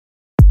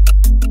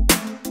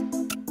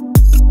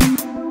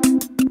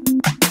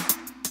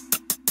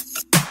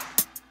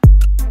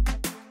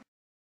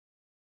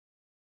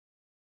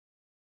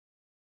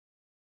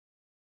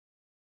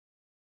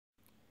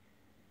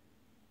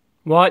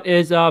What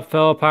is up,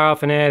 fellow Pyro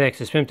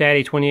fanatics? It's Pimp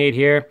Daddy 28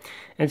 here,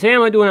 and today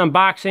I'm going to do an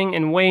unboxing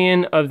and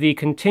weigh-in of the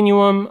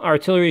Continuum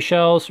artillery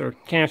shells, or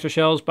canister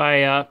shells,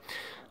 by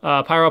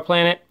Pyro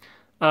Planet.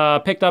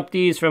 Picked up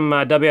these from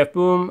WF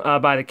Boom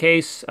by the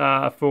case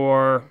with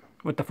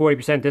the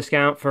 40%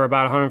 discount for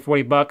about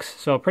 140 bucks.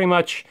 So pretty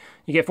much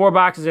you get 4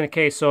 boxes in a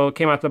case, so it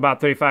came out to about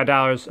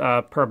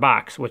 $35 per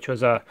box, which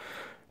was a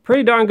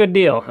pretty darn good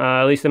deal,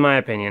 at least in my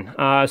opinion.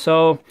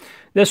 So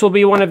this will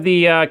be one of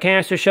the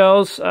canister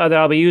shells that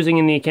I'll be using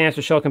in the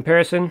canister shell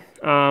comparison.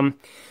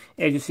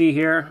 As you see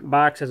here,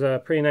 box has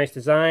a pretty nice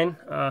design.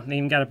 They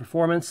even got a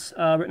performance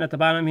written at the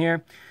bottom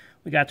here.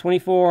 We got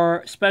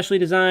 24 specially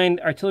designed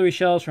artillery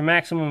shells for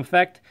maximum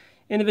effect.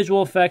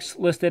 Individual effects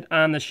listed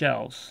on the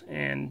shells.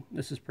 And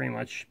this is pretty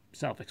much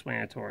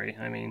self-explanatory.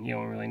 I mean, you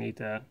don't really need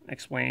to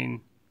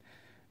explain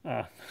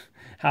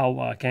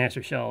how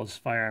canister shells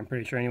fire. I'm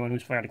pretty sure anyone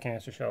who's fired a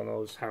canister shell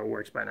knows how it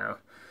works by now.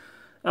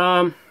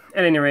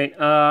 At any rate,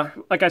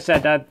 like I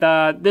said,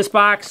 this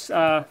box,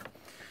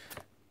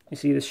 you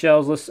see the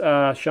shells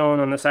shown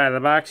on the side of the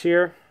box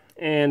here.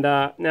 And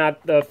now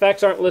the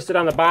effects aren't listed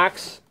on the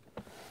box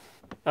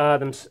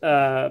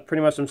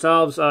pretty much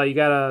themselves. You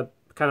gotta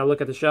kind of look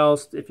at the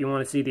shells if you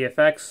want to see the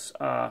effects,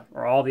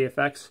 or all the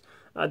effects.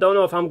 I don't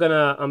know if I'm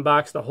gonna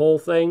unbox the whole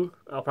thing.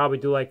 I'll probably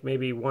do like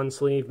maybe one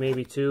sleeve,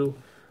 maybe two,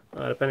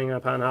 depending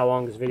upon how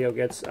long this video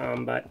gets.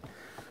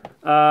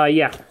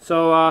 Yeah,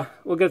 so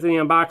we'll get to the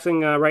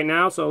unboxing right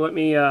now. So let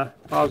me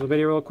pause the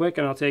video real quick,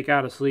 and I'll take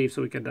out a sleeve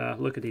so we could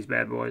look at these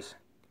bad boys.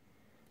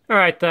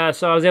 Alright,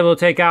 so I was able to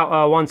take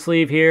out one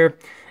sleeve here,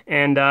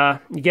 and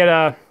you get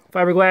a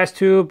fiberglass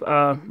tube.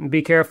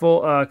 Be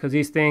careful, because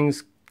these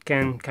things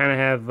can kind of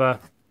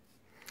have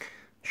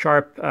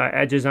sharp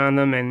edges on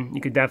them, and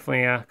you could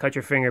definitely cut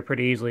your finger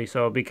pretty easily,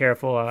 so be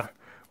careful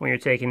when you're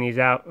taking these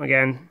out.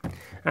 Again,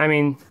 I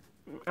mean,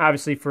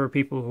 obviously for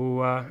people who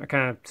are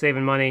kind of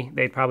saving money,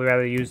 they'd probably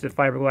rather use the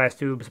fiberglass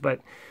tubes,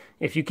 but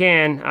if you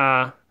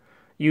can,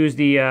 use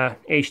the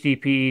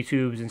HDPE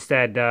tubes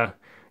instead,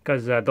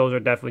 because those are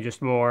definitely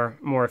just more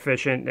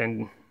efficient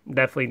and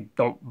definitely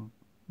don't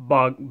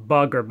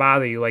bug or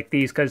bother you like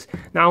these, because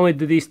not only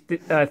do these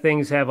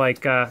things have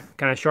like kind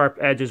of sharp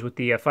edges with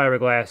the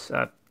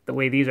fiberglass, the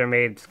way these are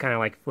made, it's kind of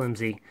like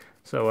flimsy.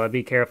 So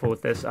be careful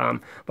with this.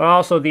 But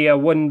also the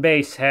wooden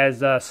base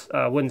has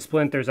wooden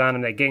splinters on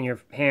them that get in your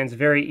hands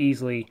very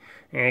easily,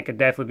 and it could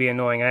definitely be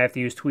annoying. I have to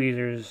use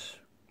tweezers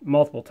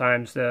multiple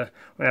times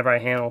whenever I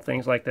handle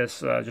things like this,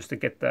 just to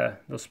get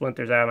those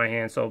splinters out of my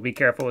hand. So be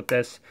careful with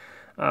this.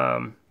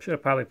 Should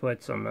have probably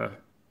put some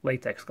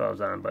latex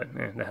gloves on, but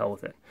the hell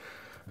with it.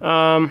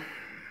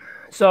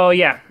 So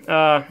yeah,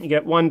 you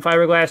get one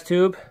fiberglass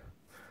tube,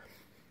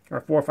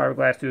 or 4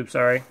 fiberglass tubes,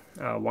 sorry,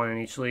 one in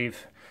each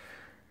sleeve.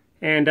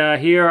 And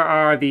here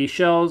are the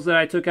shells that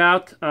I took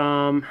out.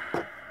 Let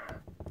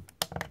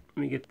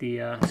me get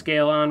the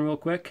scale on real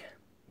quick.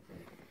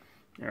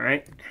 All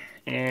right,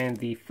 and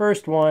the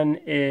first one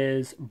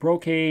is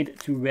brocade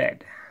to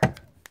red. And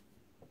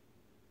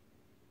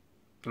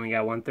we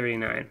got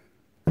 139.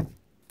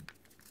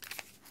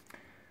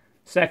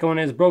 Second one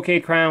is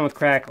brocade crown with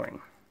crackling.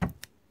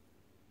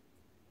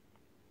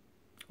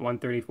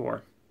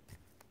 134.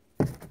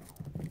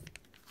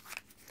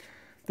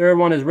 Third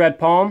one is red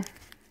palm.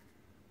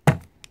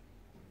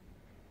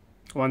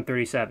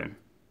 137.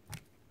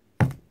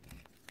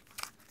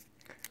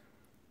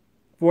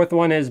 Fourth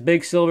one is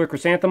big silver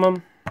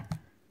chrysanthemum.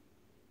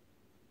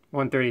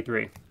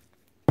 133.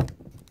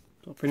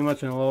 So pretty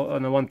much in the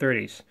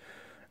 130s.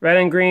 Red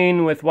and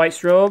green with white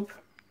strobe.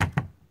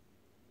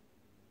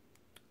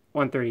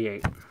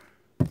 138.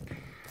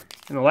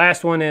 And the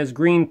last one is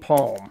green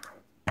palm.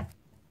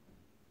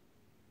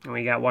 And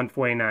we got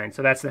 149.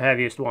 So that's the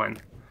heaviest one.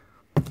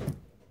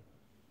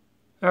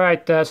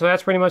 Alright, so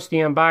that's pretty much the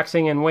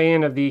unboxing and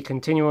weigh-in of the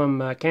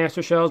Continuum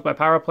canister shells by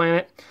Pyro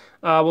Planet.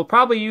 We'll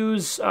probably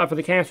use, for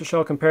the canister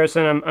shell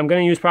comparison, I'm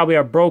going to use probably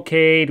a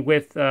brocade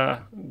with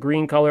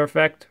green color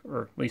effect,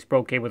 or at least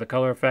brocade with a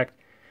color effect.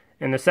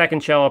 And the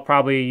second shell I'll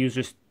probably use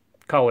just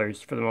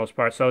colors for the most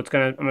part. So I'm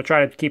going to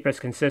try to keep it as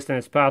consistent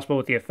as possible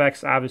with the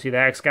effects. Obviously the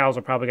Excals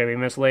are probably going to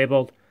be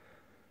mislabeled.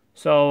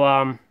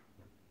 So,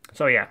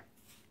 so yeah.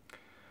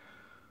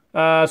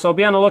 So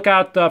be on the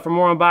lookout for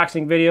more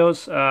unboxing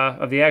videos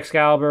of the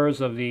Excaliburs,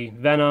 of the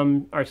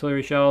Venom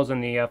artillery shells,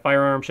 and the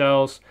firearm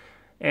shells,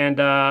 and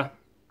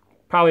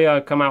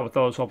probably come out with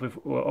those hopefully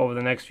over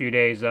the next few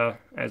days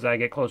as I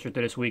get closer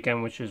to this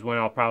weekend, which is when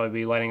I'll probably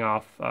be letting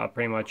off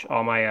pretty much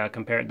all my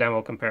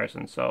demo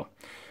comparisons. So,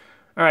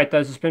 all right,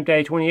 this is Pimp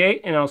Daddy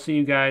 28, and I'll see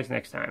you guys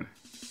next time.